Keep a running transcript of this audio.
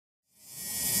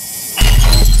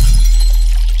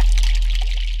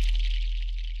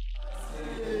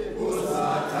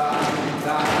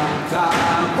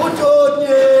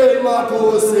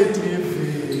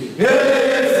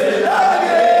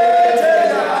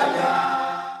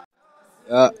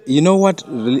You know what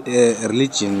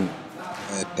religion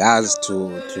does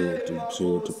to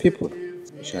people,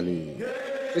 especially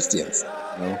Christians.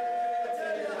 You know,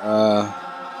 uh,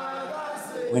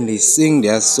 when they sing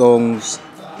their songs,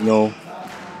 you know,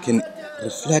 can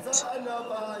reflect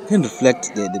can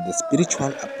reflect the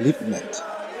spiritual upliftment.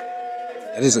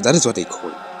 That is what they call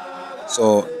it.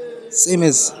 So same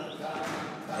as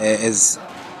as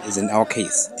in our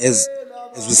case, as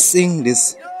we sing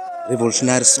these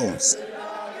revolutionary songs,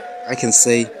 I can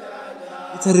say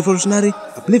it's a revolutionary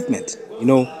upliftment. You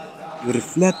know, you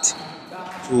reflect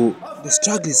to the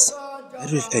struggles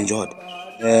that we've endured.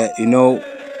 You know,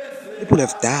 people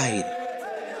have died.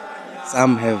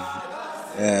 Some have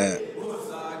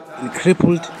been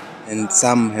crippled, and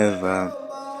some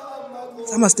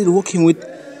are still walking with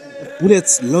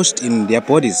bullets lodged in their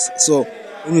bodies. So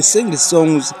when we sing the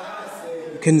songs,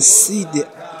 you can see the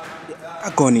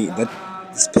agony that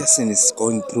this person is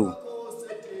going through.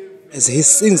 As he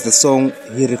sings the song,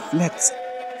 he reflects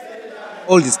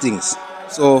all these things.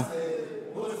 So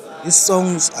these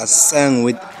songs are sung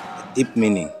with a deep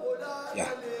meaning. Yeah,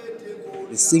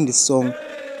 we sing this song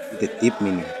with a deep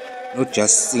meaning, not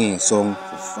just singing a song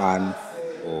for fun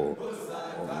or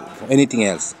for anything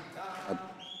else. But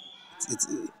it's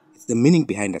the meaning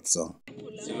behind that song.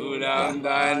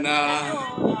 Sulamdana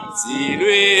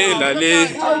silwela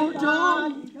lelis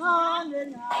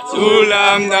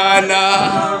Sulamdana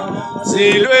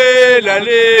silwela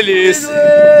lelis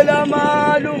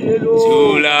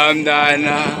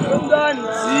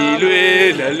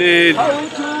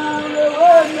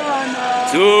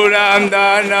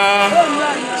Sulamdana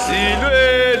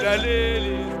silwela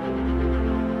lelis.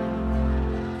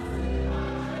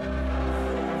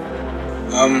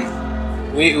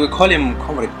 We call him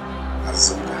Communist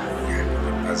Bazooka. Yeah,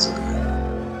 Bazooka.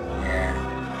 Yeah,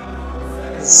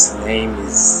 his name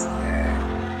is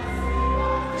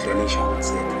Indonesia would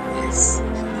say it. Yes,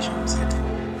 Indonesia would say it.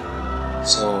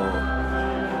 So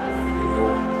you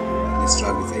know, the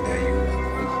struggle is either you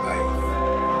are called by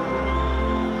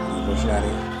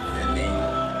revolutionary name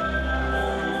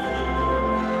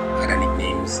or other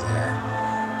nicknames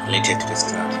related to the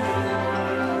struggle.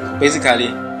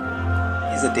 Basically,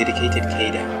 he's a dedicated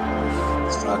cadre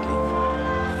struggling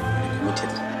and a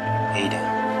committed cadre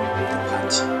of the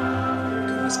party,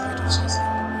 Communist Party of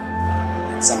Swaziland.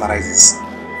 That summarizes